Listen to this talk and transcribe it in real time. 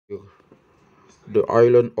The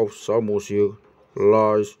island of Samosir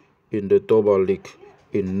lies in the Toba Lake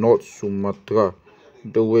in North Sumatra.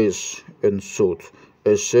 The west and south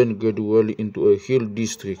ascend gradually into a hill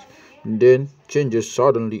district, then changes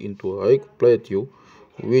suddenly into a high plateau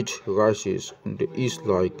which rises on the east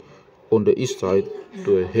side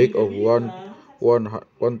to a height of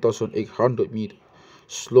 1,800 meters,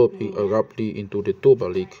 sloping abruptly into the Toba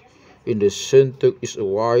Lake. In the center is a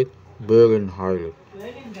wide, barren highland.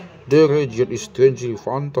 The region is strangely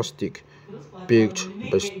fantastic, picked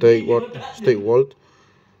by statewide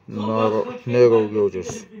narrow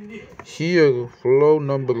gorges. Here flow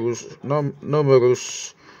numerous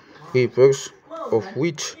rivers, of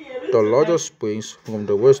which the largest springs from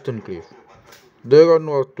the western cliff. There are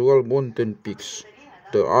no natural mountain peaks.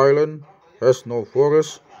 The island has no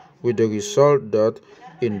forest, with the result that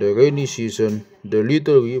in the rainy season the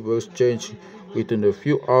little rivers change within a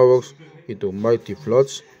few hours into mighty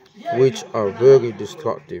floods, which are very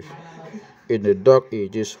destructive. In the Dark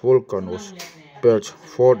Ages, volcanoes belched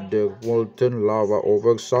forth their molten lava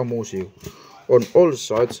over Samosir. On all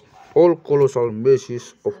sides, all colossal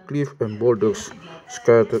masses of cliff and boulders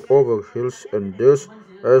scattered over hills and dales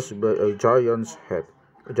as by a giant's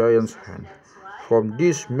hand. From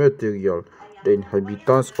this material, the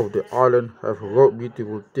inhabitants of the island have wrought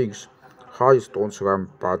beautiful things: high stone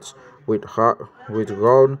ramparts with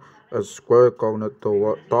round and square-cornered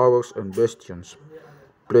towers and bastions,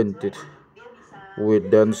 planted with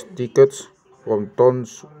dense thickets from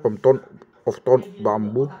tons of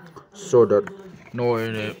bamboo, so that no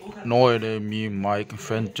enemy might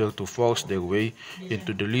venture to force their way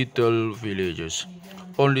into the little villages.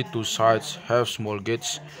 Only two sides have small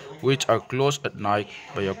gates, which are closed at night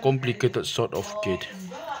by a complicated sort of gate.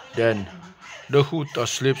 Then the Huta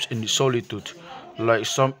sleeps in solitude, like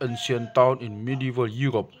some ancient town in medieval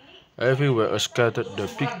Europe. Everywhere are scattered the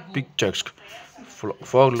picturesque,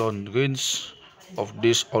 forlorn ruins of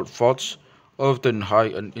these old forts, often high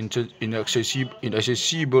and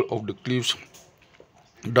inaccessible of the cliffs,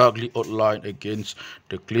 darkly outlined against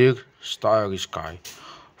the clear, starry sky.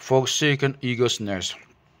 Forsaken eagle's nest,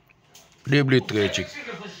 deeply tragic,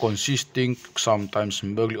 consisting sometimes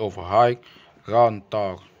merely of a high, round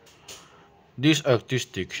tower. These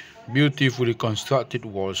artistic, beautifully constructed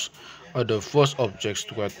walls are the first objects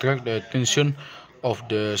to attract the attention of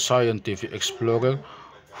the scientific explorer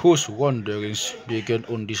whose wanderings began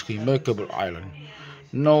on this remarkable island.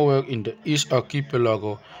 Nowhere in the East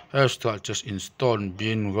Archipelago have structures in stone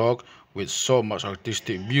been wrought with so much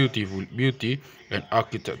artistic beauty and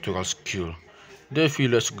architectural skill. The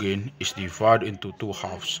village green is divided into two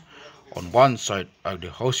halves. On one side are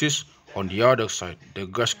the houses, on the other side the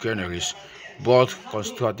grass granaries, both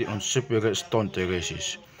constructed on separate stone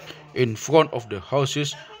terraces. In front of the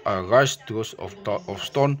houses are raised rows of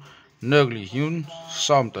stone, nearly hewn,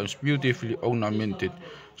 sometimes beautifully ornamented,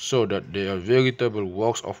 so that they are veritable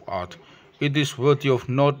works of art. It is worthy of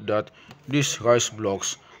note that these raised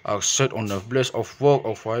blocks are set on a place of 4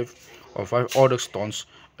 or 5 other stones,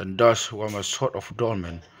 and thus form a sort of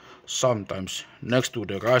dolmen. Sometimes, next to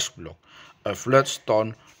the raised block, a flat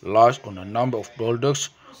stone lies on a number of boulders,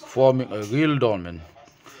 forming a real dolmen.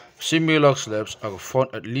 Similar slabs are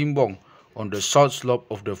found at Limbong, on the south slope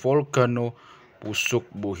of the volcano Pusuk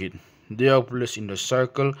Buhit. They are placed in a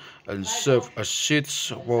circle and serve as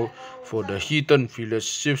seats for the heathen village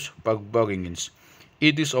ships barbarians.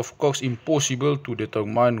 It is of course impossible to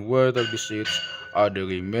determine whether the seats are the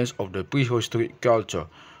remains of the prehistoric culture,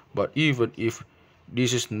 but even if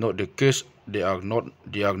this is not the case, they are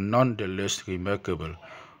nonetheless remarkable,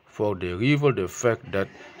 for they reveal the fact that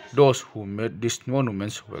those who made these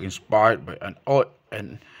monuments were inspired by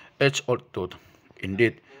an age-old truth.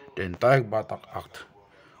 Indeed, the entire Batak art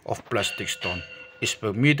of plastic stone is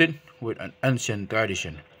permitted with an ancient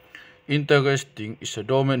tradition. Interesting is a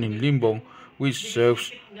domain in Limbong which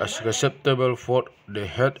serves as receptacle for the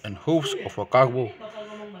head and hoofs of a carbo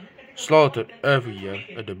slaughtered every year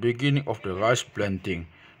at the beginning of the rice planting.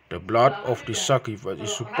 The blood of the sacrifice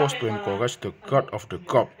is supposed to encourage the growth of the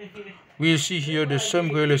crop. We see here the same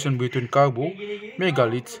relation between carbo,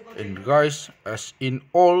 megalith, and rice as in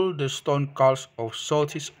all the stone cults of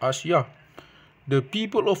Southeast Asia. The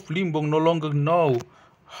people of Limbong no longer know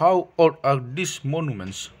how old are these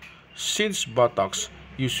monuments, since Bataks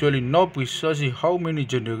usually know precisely how many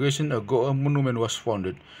generations ago a monument was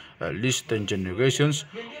founded, at least 10 generations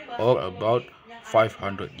or about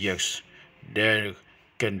 500 years. There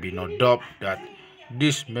can be no doubt that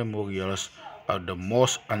these memorials are the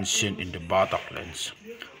most ancient in the Batak lands.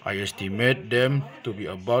 I estimate them to be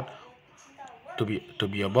about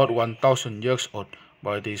 1,000 years old,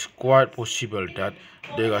 but it is quite possible that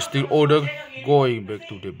there are still others going back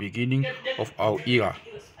to the beginning of our era.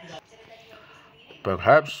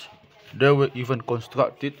 Perhaps they were even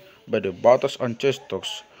constructed by the Batak's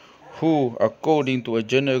ancestors, who, according to a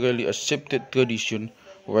generally accepted tradition,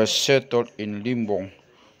 were settled in Limbong.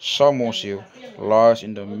 Samosir lies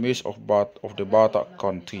in the midst of the Batak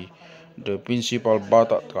country. The principal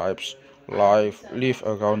Batak tribes live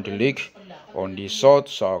around the lake. On the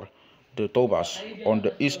south are the Tobas, on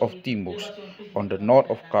the east of Timurs, on the north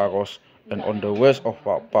of Karos, and on the west of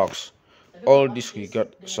Parks. All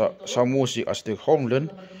disregard Samosir as their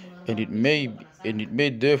homeland, and it may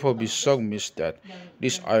therefore be surmised that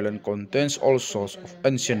this island contains all sorts of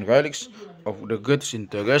ancient relics of the greatest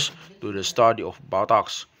interest to the study of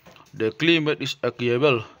Bataks. The climate is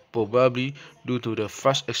agreeable, probably due to the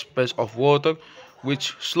vast expanse of water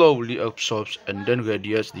which slowly absorbs and then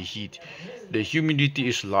radiates the heat. The humidity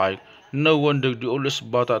is light. No wonder the oldest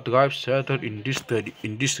Batak tribes settled in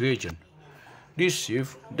this region.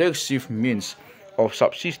 Their chief means of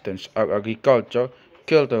subsistence are agriculture,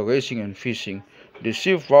 cattle raising and fishing. The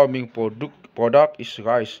chief farming product is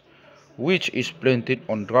rice, which is planted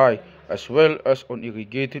on dry as well as on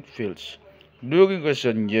irrigated fields. During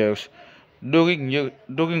recent years, during, year,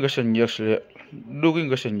 during recent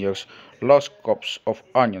years, large crops of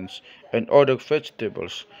onions and other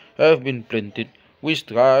vegetables have been planted, which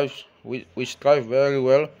thrive very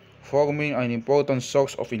well, forming an important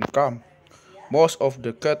source of income. Most of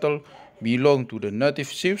the cattle belong to the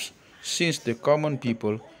native chiefs since the common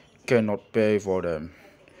people cannot pay for them.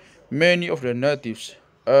 Many of the natives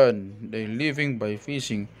earn their living by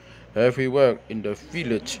fishing. Everywhere in the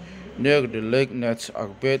village near the lake nets are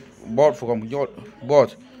bought from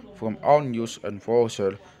unused and for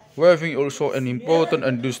sale. Weaving also an important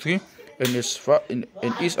industry and is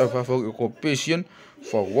a favorite occupation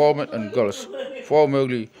for women and girls.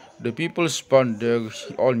 Formerly, the people spun their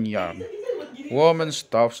own yarn. Women's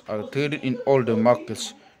stuffs are traded in all the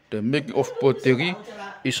markets. The making of pottery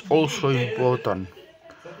is also important.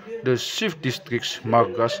 The chief districts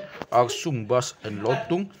Margas are Sumbas and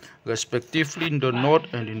Lotung, respectively in the north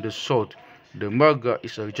and in the south. The Marga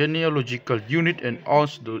is a genealogical unit and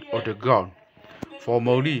owns the ground.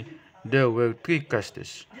 Formerly, there were three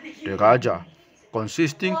castes: the Raja,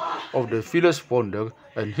 consisting of the village founder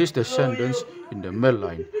and his descendants in the male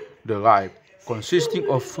line; the Raib, consisting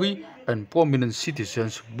of free and prominent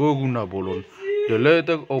citizens Borunabolon, the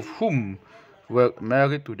latter of whom were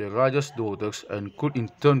married to the Raja's daughters and could in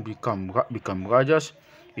turn become Rajas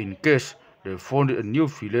in case they founded a new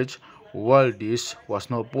village, while this was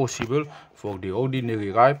not possible for the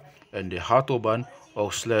ordinary Raib and the Hatoban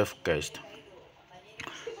or slave caste.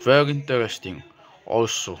 Very interesting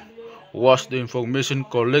also was the information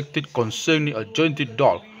collected concerning a jointed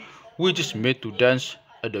doll, which is made to dance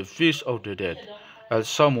at the Feast of the Dead at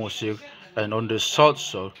Samosir, and on the south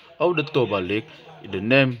shore of the Toba Lake. The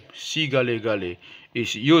name Sigalegale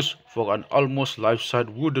is used for an almost life-size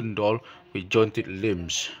wooden doll with jointed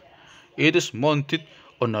limbs. It is mounted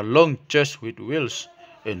on a long chest with wheels.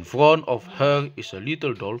 In front of her is a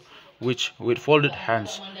little doll with folded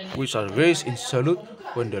hands, which are raised in salute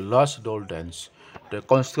when the last doll dances. The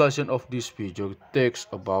construction of this figure takes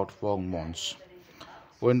about 4 months.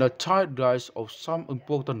 When the child dies of some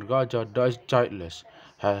important Raja dies childless,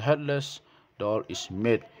 a headless doll is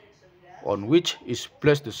made, on which is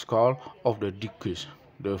placed the skull of the deceased.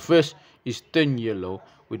 The face is stained yellow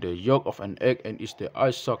with the yolk of an egg, and is the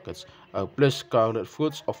eye sockets are placed scarlet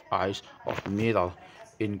fruits of eyes of metal.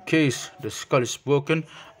 In case the skull is broken,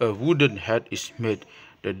 a wooden head is made.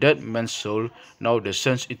 The dead man's soul now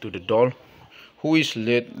descends into the doll, who is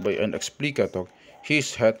led by an explicator,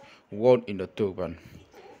 his head worn in a turban.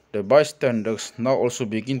 The bystanders now also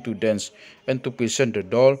begin to dance and to present the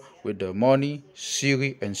doll with the money,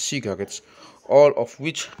 siri, and cigarettes, all of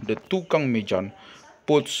which the tukang mejan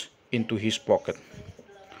puts into his pocket.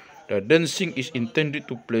 The dancing is intended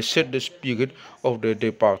to please the spirit of the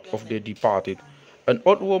departed. An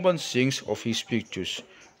old woman sings of his pictures.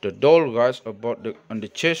 The doll rides about on the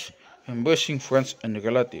chest, embracing friends and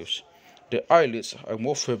relatives. The eyelids are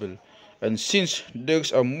more feeble, and since there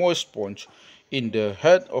is a moist sponge in the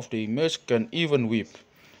head of the image can even weep.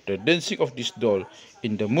 The dancing of this doll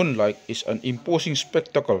in the moonlight is an imposing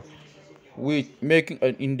spectacle, with making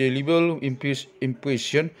an indelible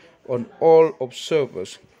impression on all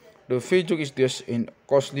observers. The figure is dressed in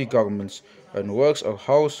costly garments and wears a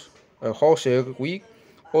horsehair wig,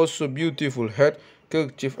 also beautiful head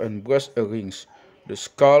kerchief and breast earrings. The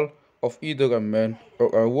skull of either a man or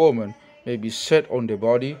a woman may be set on the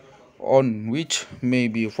body on which may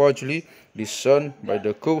be virtually discerned by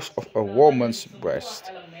the curves of a woman's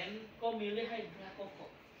breast.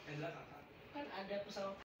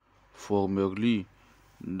 Formerly,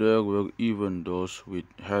 there were even dolls with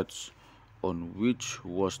heads on which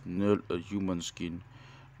was nailed a human skin.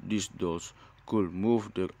 These dolls could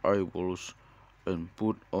move their eyeballs and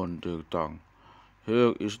put on their tongue.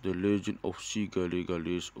 Here is the legend of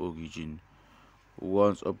Sigalegale's origin.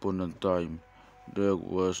 Once upon a time, there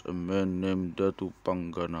was a man named Datu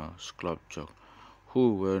Pangana sculptor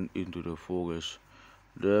who went into the forest.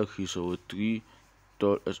 There he saw a tree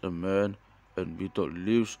tall as a man and without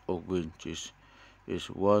leaves or branches. As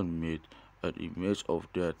one made an image of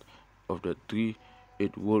that tree,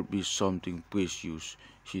 it would be something precious,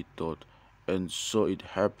 he thought, and so it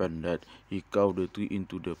happened that he carved the tree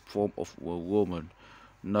into the form of a woman.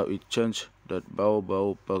 Now it chanced that Bao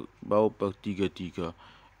Tiga Tiga,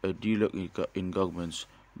 a dealer in garments,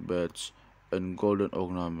 beds, and golden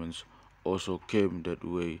ornaments, also came that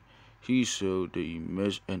way. He saw the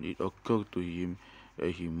image and it occurred to him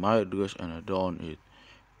that he might dress and adorn it.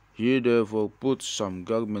 He therefore put some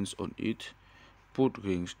garments on it, put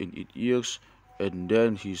rings in its ears, and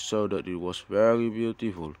then he saw that it was very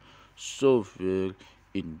beautiful, so fair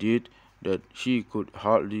indeed that he could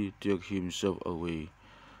hardly tear himself away.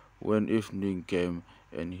 When evening came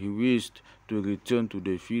and he wished to return to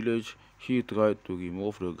the village, he tried to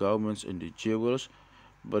remove the garments and the jewels,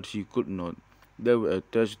 but he could not. They were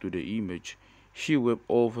attached to the image. He wept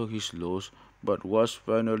over his loss, but was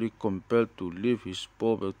finally compelled to leave his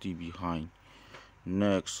poverty behind.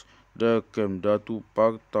 Next, there came Datu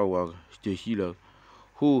Tawar, the healer,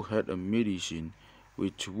 who had a medicine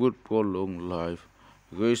which would prolong life,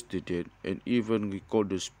 raise the dead, and even recall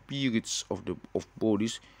the spirits of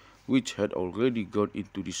bodies which had already gone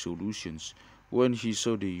into dissolutions. When he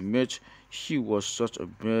saw the image, he was such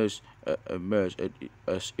amazed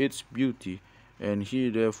at its beauty, and he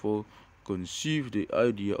therefore conceived the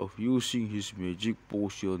idea of using his magic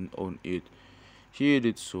potion on it. He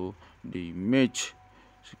did so. The image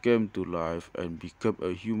came to life and became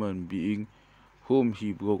a human being whom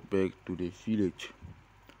he brought back to the village.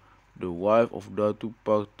 The wife of Datu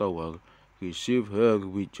Tawar received her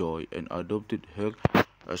with joy and adopted her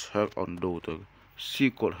as her own daughter.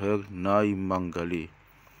 She called her Nai Mangale.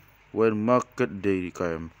 When market day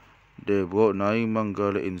came, they brought Nai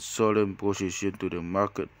Mangale in solemn procession to the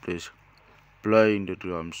marketplace, playing the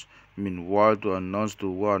drums, meanwhile to announce to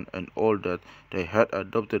one and all that they had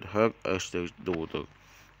adopted her as their daughter.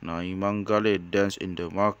 Nai Mangale danced in the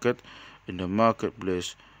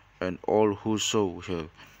marketplace, and all who saw her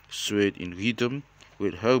swayed in rhythm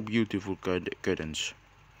with her beautiful cadence.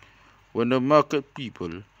 When the market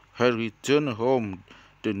people had returned home,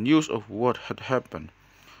 the news of what had happened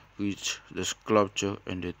reached the sculptor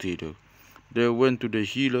and the trader. They went to the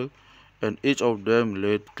healer, and each of them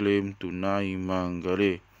laid claim to Nai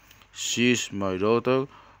Mangale. She is my daughter,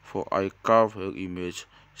 for I carved her image,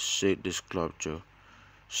 said the sculptor.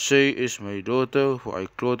 She is my daughter, for I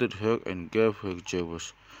clothed her and gave her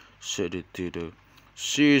jewels, said the trader.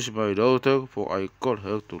 She is my daughter, for I called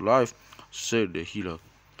her to life, said the healer.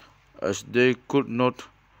 As they could not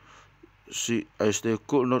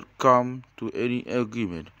come to any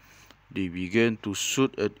agreement, they began to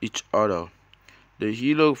shoot at each other. The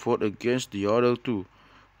healer fought against the other two,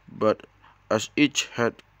 but as each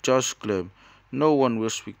had just claim, no one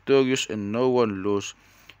was victorious and no one lost.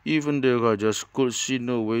 Even the Rajas could see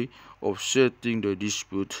no way of settling the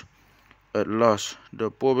dispute. At last, the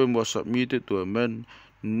problem was submitted to a man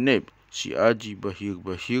named Siaji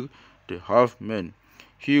Bahir, the half-man.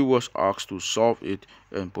 He was asked to solve it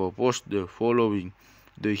and proposed the following.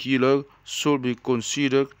 The healer should be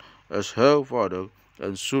considered as her father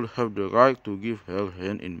and should have the right to give her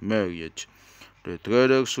hand in marriage. The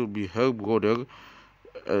trader should be her brother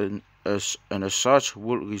and as such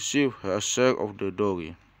would receive her share of the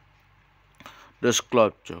dowry. The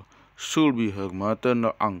sculptor should be her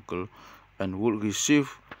maternal uncle and would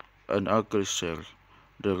receive an uncle's share.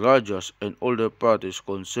 The Rajas and all the parties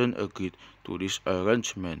concerned agreed to this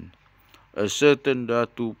arrangement. A certain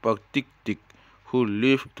Datu Paktik, who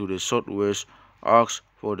lived to the southwest, asked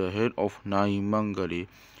for the hand of Nai Mangale,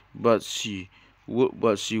 but she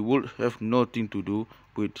would have nothing to do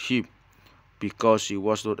with him, because he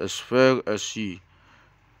was not as fair as she.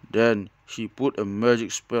 Then he put a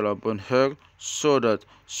magic spell upon her, so that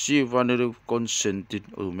she finally consented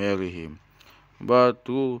to marry him. But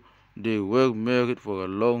though they were married for a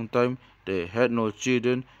long time, they had no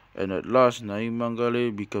children, and at last Nai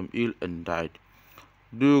Mangale became ill and died.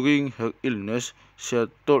 During her illness, she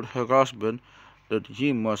had told her husband that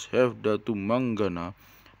he must have Datu Mangana,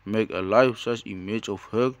 make a life-size image of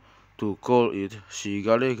her, to call it si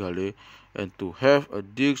gale gale, and to have a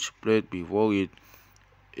dish plate before it.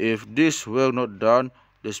 If this were not done,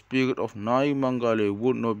 the spirit of Nai Mangale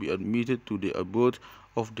would not be admitted to the abode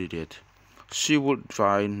of the dead. She would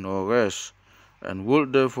find no rest, and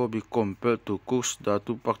would therefore be compelled to cook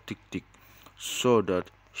Datu Paktik, so that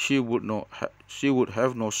she would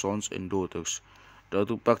have no sons and daughters.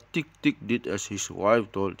 Datu Paktik did as his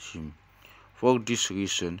wife told him. For this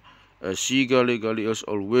reason, a sigale is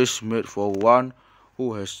always made for one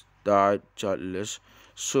who has died childless,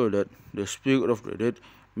 so that the spirit of the dead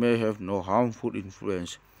may have no harmful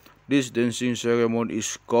influence. This dancing ceremony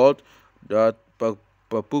is called the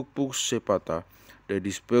Papupuk Sepata, the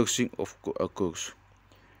dispersing of a curse.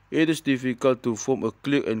 It is difficult to form a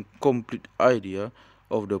clear and complete idea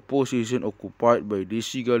of the position occupied by the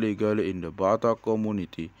sigale in the Batak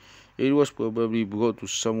community. It was probably brought to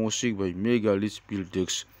Samosir by megalithic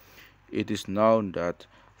builders. It is known that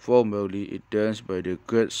formerly it danced by the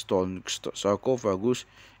great stone sarcophagus.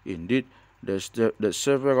 Indeed, that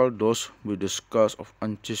several doors with the skulls of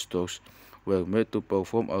ancestors were made to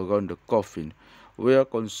perform around the coffin. We are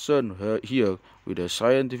concerned here with a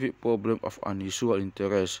scientific problem of unusual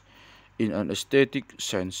interest. In an aesthetic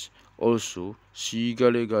sense, also,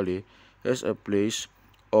 sigale has a place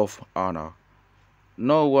of honor.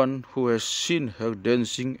 No one who has seen her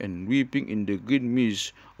dancing and weeping in the green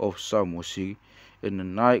mist of Samosir, in a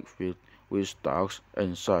night filled with stars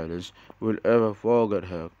and silence, will ever forget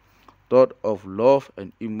her. Thought of love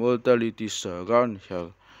and immortality surround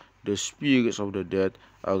her. The spirits of the dead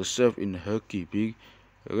are safe in her keeping,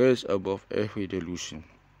 raised above every delusion.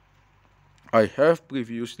 I have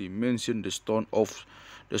previously mentioned the stone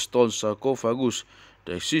sarcophagus.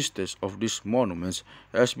 The existence of these monuments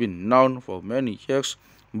has been known for many years,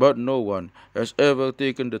 but no one has ever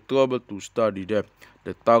taken the trouble to study them.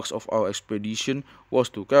 The task of our expedition was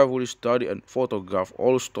to carefully study and photograph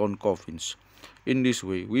all stone coffins. In this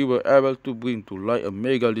way, we were able to bring to light a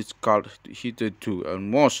megalith cult hitherto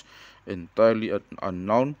almost entirely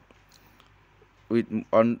unknown, with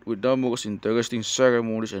numerous interesting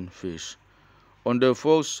ceremonies and feasts. On the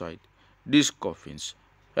fourth side, these coffins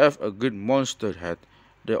have a great monster head.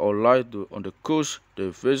 They all lie on the coast,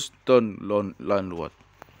 their face turned landward.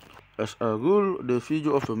 As a rule, the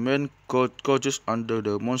figure of a man crouches under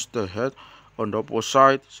the monster head on the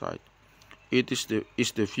opposite side. It is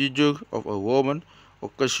the figure of a woman.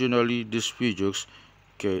 Occasionally, these figures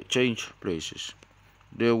change places.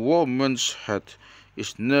 The woman's head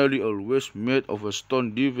is nearly always made of a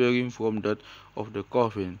stone differing from that of the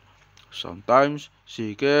coffin. Sometimes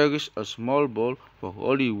she carries a small bowl for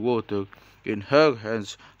holy water. In her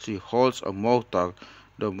hands she holds a mortar.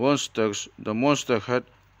 The monster head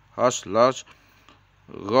has large,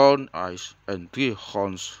 round eyes and 3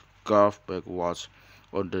 horns carved backwards.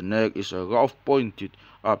 On the neck is a row of pointed,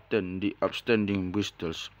 upstanding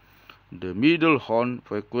bristles. The middle horn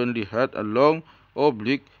frequently had a long,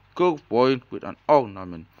 oblique, curved point with an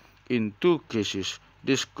ornament. In 2 cases,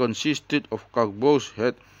 this consisted of carbo's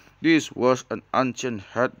head. This was an ancient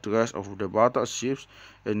headdress of the Batak chiefs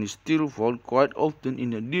and is still found quite often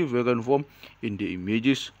in a different form in the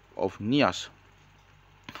images of nias.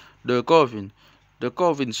 The coffin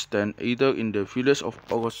stand either in the village of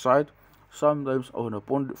our side, sometimes on a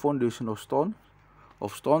foundation of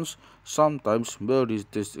stones, sometimes merely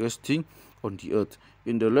resting on the earth.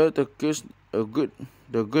 In the latter case, the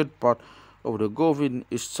great part of the coffin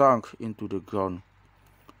is sunk into the ground.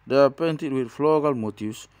 They are painted with floral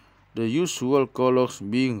motifs, the usual colors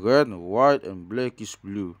being red, white, and blackish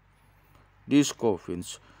blue. These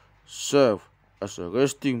coffins serve as a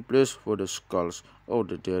resting place for the skulls of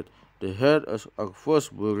the dead. The head are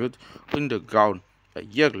first buried in the ground. A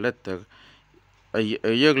year later,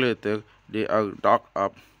 they are dug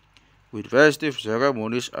up. With festive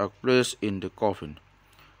ceremonies are placed in the coffin.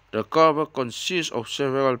 The cover consists of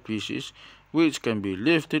several pieces which can be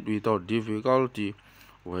lifted without difficulty.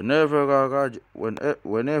 Whenever a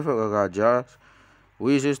Raja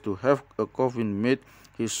wishes to have a coffin made,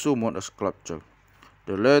 he summons a sculptor.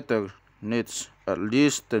 The latter needs at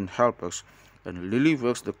least 10 helpers and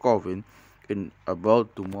delivers the coffin in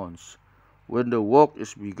about 2 months. When the work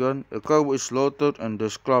is begun, a cow is slaughtered and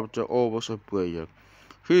the sculptor offers a prayer.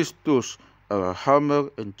 His tools are a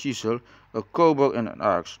hammer and chisel, a crowbar and an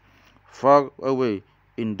axe. Far away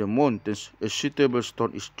in the mountains, a suitable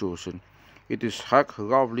stone is chosen. It is hacked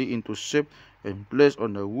roughly into shape and placed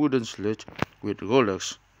on a wooden sledge with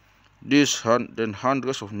rollers. Then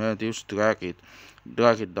hundreds of natives drag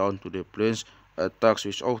it down to the plains, a task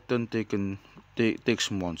which often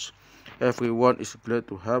takes months. Everyone is glad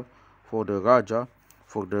to have for the Raja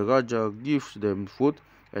for the Raja gives them food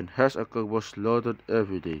and has a kerbau slaughtered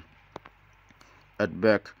every day. At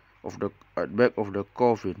back of the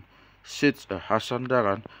coffin sits a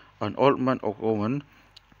Hasandaran, an old man or woman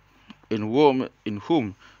in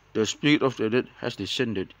whom the spirit of the dead has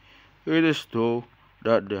descended. It is thought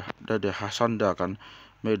that the Hasandaran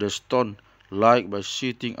made the stone like by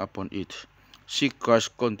sitting upon it. She cries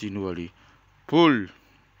continually, "Pull!"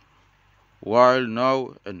 while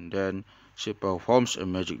now and then she performs a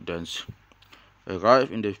magic dance.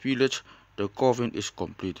 Arrived in the village, the coffin is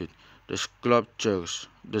completed. The sculpture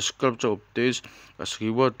obtains as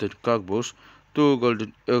reward 10 carboes, 2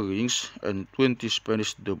 golden earrings, and 20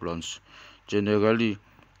 Spanish doubloons. Generally,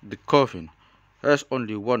 the coffin has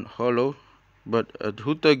only one hollow, but at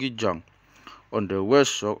Hutagijang, on the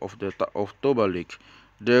west shore of Toba Lake,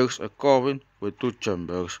 there is a coffin with 2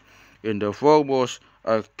 chambers. In the foremost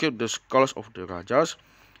are kept the skulls of the Rajas.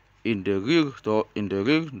 In the rear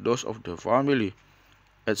those of the family.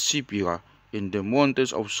 At Sipira, in the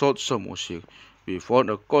mountains of South Samosir, we found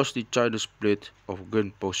a costly Chinese plate of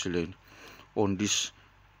green porcelain. On this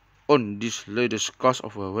lay the skulls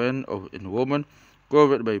of a man and woman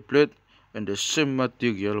covered by plate and the same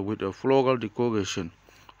material with a floral decoration.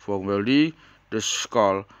 Formerly, the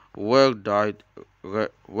skulls were dyed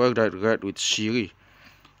red with siri.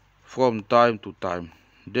 From time to time,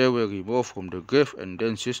 they were removed from the grave and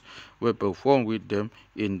dances were performed with them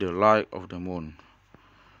in the light of the moon.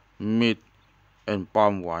 Meat and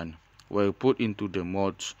palm wine were put into the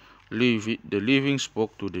mouths. The living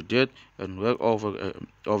spoke to the dead and wept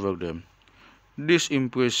over them. These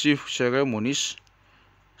impressive ceremonies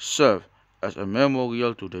served as a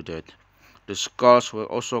memorial to the dead. The skulls were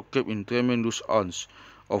also kept in tremendous urns,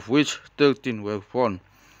 of which 13 were found.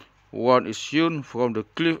 One is hewn from the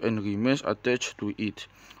cliff and remains attached to it.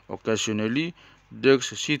 Occasionally, there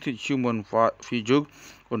is a seated human figure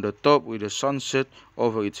on the top with a sunset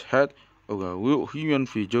over its head, or a human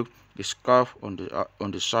figure is carved on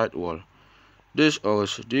the side wall. These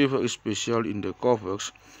ores differ especially in the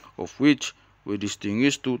covers, of which we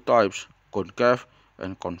distinguish 2 types, concave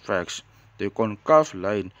and convex. The concave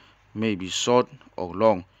line may be short or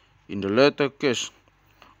long. In the latter case,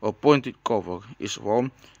 a pointed cover is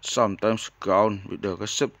formed, sometimes crowned with a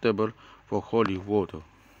receptacle for holy water.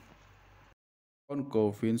 On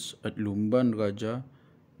coffins at Lumban Raja,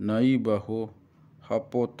 Naibaho,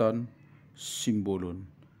 Hapotan, Simbolon,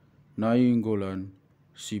 Nainggolan,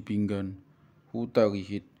 Sipingan,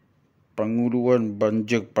 Hutarihit, Panguluan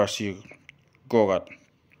Banjir Pasir, Gorat,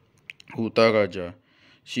 Hutaraja,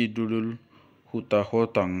 Sidulul,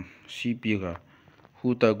 Hutahotang, Sipira,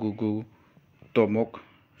 Hutagugu, Tomok,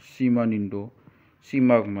 Simanindo,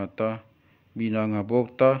 Simarmata,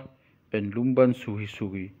 Binangaborta, and Lumban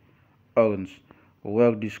Suhi-Suri. Urns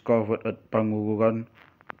were discovered at Pangururan,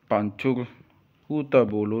 Pancur,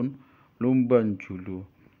 Hutabolon, Lumban Julu,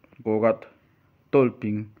 Gorat,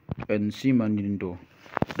 Tolping, and Simanindo.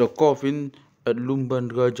 The coffin at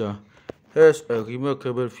Lumban Raja has a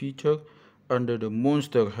remarkable feature. Under the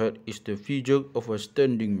monster head is the figure of a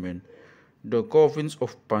standing man. The coffins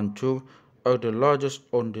of Pancur are the largest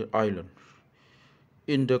on the island.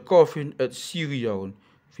 In the coffin at Siriaun,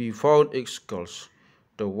 we found 8 skulls.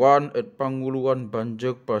 The one at Panguluan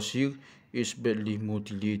Banjar Pasir is badly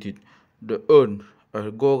mutilated. The urn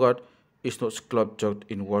at Gorat is not sculptured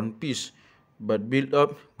in one piece, but built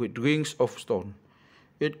up with rings of stone.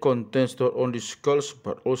 It contains not only skulls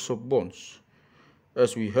but also bones.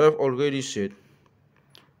 As we have already said,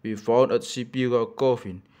 we found at Sipira a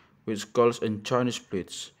coffin with skulls and Chinese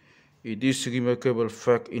plates. It is a remarkable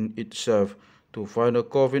fact in itself to find a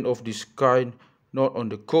coffin of this kind not on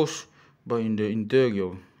the coast but in the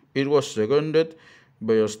interior. It was surrounded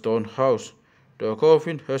by a stone house. The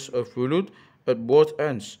coffin has a volute at both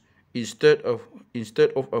ends instead of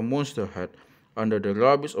a monster head. Under the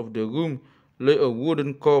rubbish of the room lay a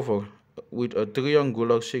wooden cover with a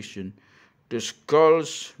triangular section. The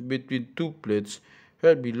skulls between 2 plates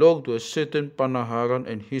had belonged to a certain Panaharan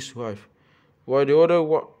and his wife, while the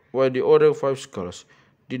other 5 skulls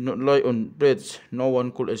did not lie on plates no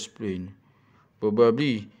one could explain.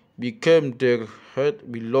 Probably became their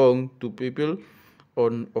had belonged to people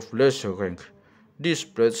of lesser rank. These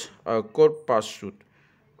plates are called pasu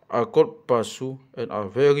and are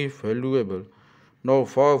very valuable. Not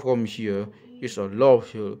far from here is a low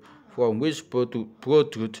hill from which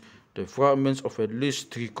protrude the fragments of at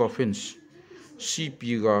least 3 coffins.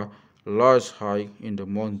 Sipira lies high in the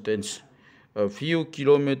mountains, a few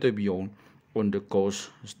kilometers beyond, on the coast,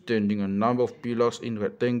 standing a number of pillars in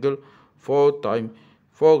rectangle 4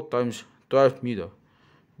 times 12 meters.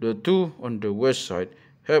 The 2 on the west side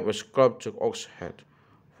have a sculptured ox head.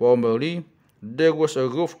 Formerly, there was a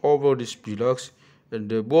roof over these pillars, and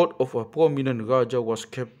the boat of a prominent Raja was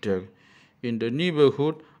kept there. In the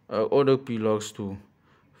neighborhood are other pillars too.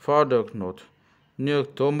 Farther north, near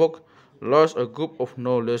Tomok, lies a group of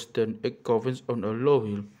no less than 8 coffins on a low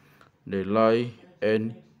hill. They lie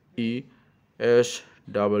NESW.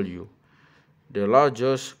 The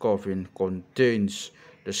largest coffin contains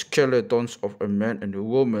the skeletons of a man and a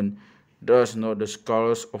woman, thus not the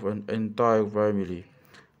skulls of an entire family.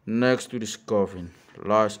 Next to this coffin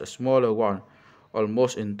lies a smaller one,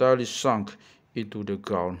 almost entirely sunk into the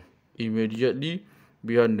ground. Immediately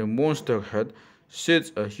behind the monster head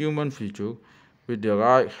sits a human figure with the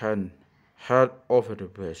right hand held over the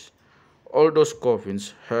breast. All those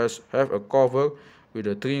coffins have a cover with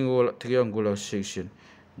a triangular section.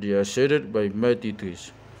 They are shaded by mighty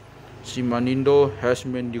trees. Simanindo has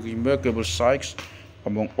many remarkable sights,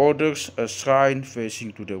 among others a shrine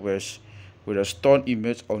facing to the west, with a stone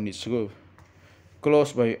image on its roof.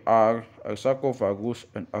 Close by are a sarcophagus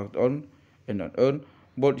and an urn,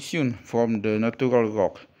 both hewn from the natural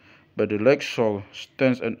rock. By the lake shore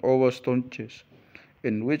stands an oval stone chest,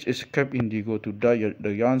 in which is kept indigo to dye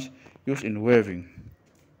the yarns used in weaving.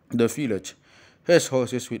 The village has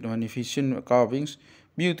houses with magnificent carvings,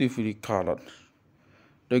 beautifully colored.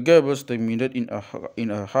 The gables terminate in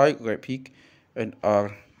a high peak and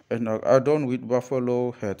are adorned with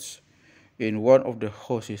buffalo heads. In one of the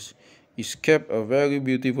houses is kept a very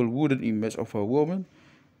beautiful wooden image of a woman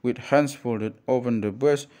with hands folded over the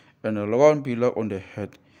breast and a round pillar on the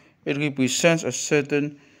head. It represents a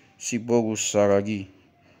certain Sibogus Saragi.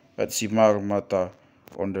 At Sumatra,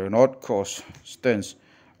 on the north coast, stands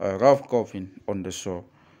a rough coffin on the shore.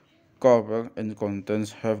 Cover and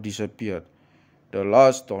contents have disappeared. The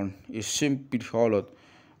last stone is simply hollowed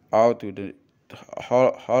out to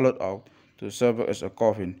serve as a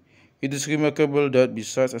coffin. It is remarkable that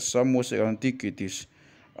besides some Samosir antiquities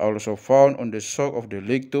are also found on the shore of the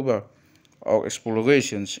Lake Toba. Our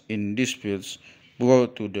explorations in these fields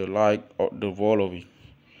brought to the light of the following.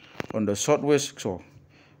 On the southwest shore,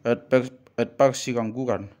 at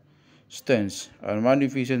Parsiranguran, stands a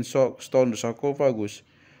magnificent stone sarcophagus.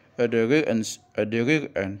 At the rear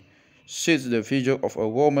end sits the figure of a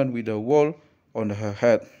woman with a wall on her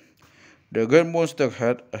head. The great monster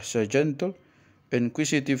had a gentle,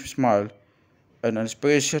 inquisitive smile and an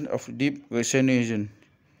expression of deep resignation.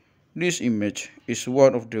 This image is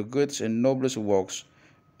one of the greatest and noblest works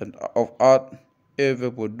of art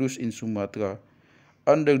ever produced in Sumatra.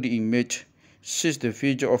 Under the image sits the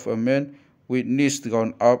figure of a man with knees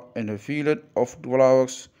drawn up and a fillet of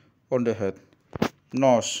flowers on the head.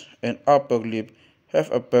 Nose and upper lip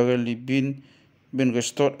have apparently been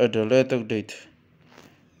restored at a later date.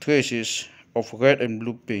 Traces of red and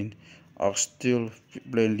blue paint are still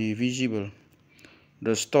plainly visible.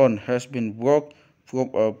 The stone has been brought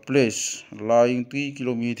from a place lying 3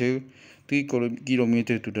 kilometers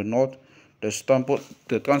to the north,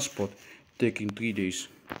 the transport taking 3 days.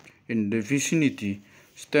 In the vicinity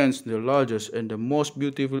stands the largest and the most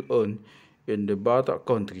beautiful urn in the Batak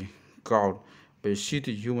country, crowned by a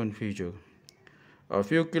seated human figure. A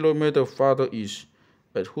few kilometers farther east,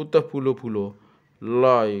 at Hutapulo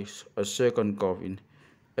lies a second coffin.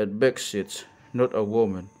 At back sits not a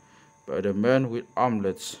woman, but a man with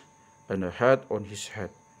armlets and a hat on his head.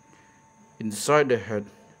 Inside the head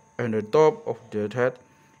and the top of the head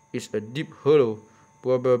is a deep hollow,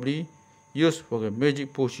 probably used for a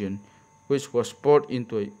magic potion, which was poured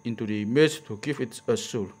into the image to give it a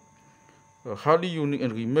soul. A highly unique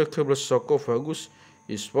and remarkable sarcophagus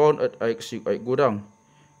is found at Godang.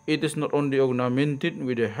 It is not only ornamented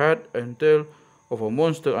with the head and tail of a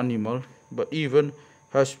monster animal, but even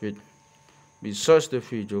has feet. Besides the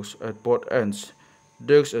figures at both ends,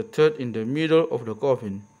 there is a third in the middle of the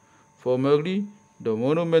coffin. Formerly, the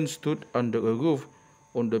monument stood under a roof.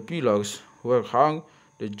 On the pillars were hung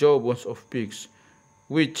the jawbones of pigs,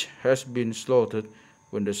 which has been slaughtered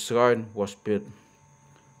when the shrine was built.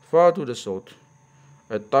 Far to the south,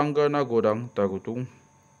 at Tanggana Godang Tarutung,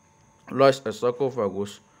 lies a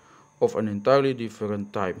sarcophagus of an entirely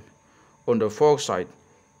different type. On the far side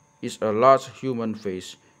is a large human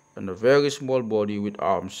face and a very small body with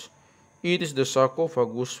arms. It is the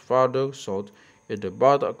sarcophagus farther south in the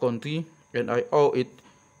Batak country, and I owe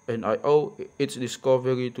its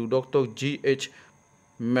discovery to Dr. G.H.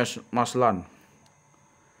 Maslan.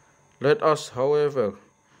 Let us, however,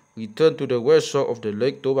 return to the west shore of the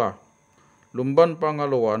Lake Toba. Lumban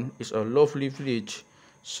Panaluan is a lovely village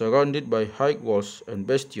surrounded by high walls and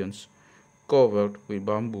bastions covered with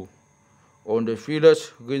bamboo. On the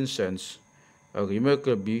village green sands, a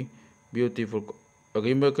remarkably beautiful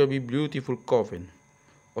coffin.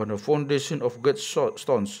 on a foundation of red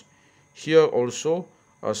stones. Here also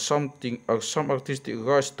are some artistic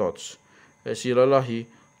rice thoughts, as Ilalahi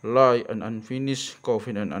lie an unfinished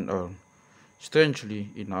coffin and an urn. Strangely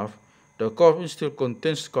enough, the coffin still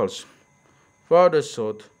contains skulls. Further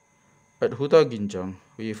south, at Hutaginjang,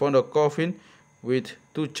 we found a coffin with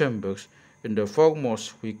 2 chambers. In the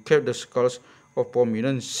foremost, we kept the skulls of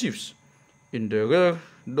prominent chiefs. In the rear,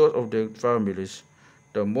 those of their families.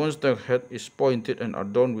 The monster head is pointed and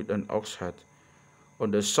adorned with an ox head.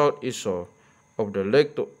 On the southeast shore of the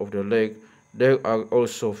lake, there are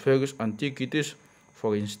also various antiquities,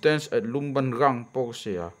 for instance at Lumban Rang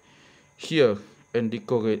Porsea. Here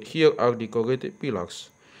are decorated pillars,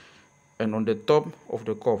 and on the top of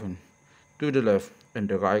the coffin, to the left and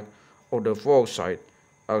the right of the fore side,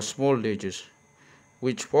 are small ledges,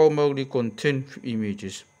 which formerly contained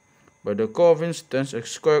images. By the coffin stands a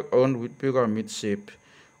square urn with pyramid shape,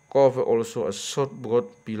 covered also a short broad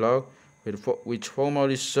pillar which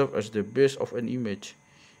formerly served as the base of an image.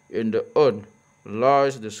 In the urn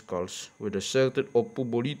lies the skulls with the sacred Opu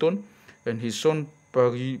Boliton and his son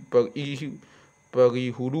Parihuluan.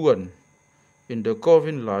 In the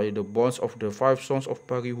coffin lie the bones of the 5 sons of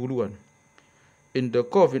Parihuluan. In the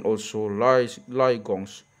coffin also lie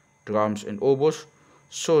gongs, drums, and oboes,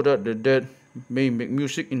 so that the dead may make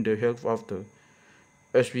music in the hereafter.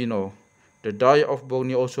 As we know, the Dayak of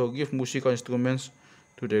Borneo also give musical instruments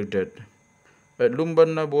to their dead. At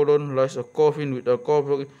Lumban Nabolon lies a coffin with a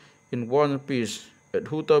cover in one piece. At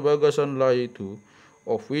Huta Bagasan lie 2,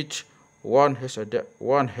 of which one has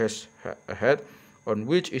a head on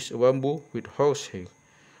which is a bamboo with horsehair.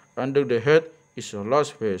 Under the head is a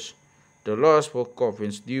large face. The last 4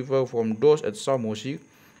 coffins differ from those at Samosir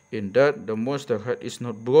in that the monster head is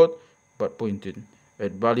not broad but pointed.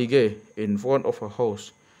 At Balige, in front of a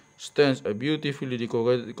house, stands a beautifully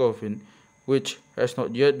decorated coffin which has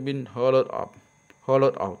not yet been hollowed out.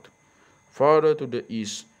 Farther to the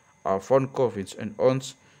east are found coffins and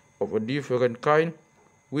urns of a different kind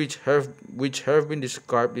which have been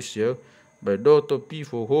described this year by Dr. P.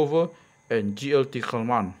 voorhoeve and G.L.T.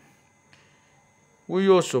 Kalman. We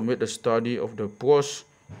also made a study of the pros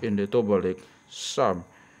in the Toba lake. Some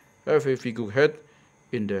have a figurehead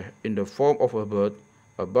in the form of a bird,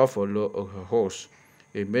 a buffalo, or a horse.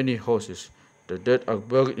 In many houses, the dead are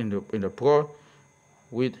buried in the pro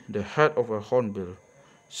with the head of a hornbill.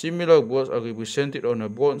 Similar birds are represented on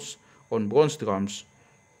bronze drums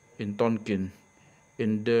in Tonkin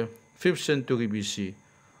in the 5th century BC.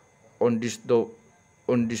 On these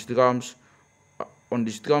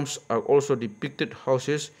drums are also depicted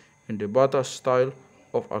houses in the Batak style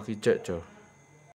of architecture.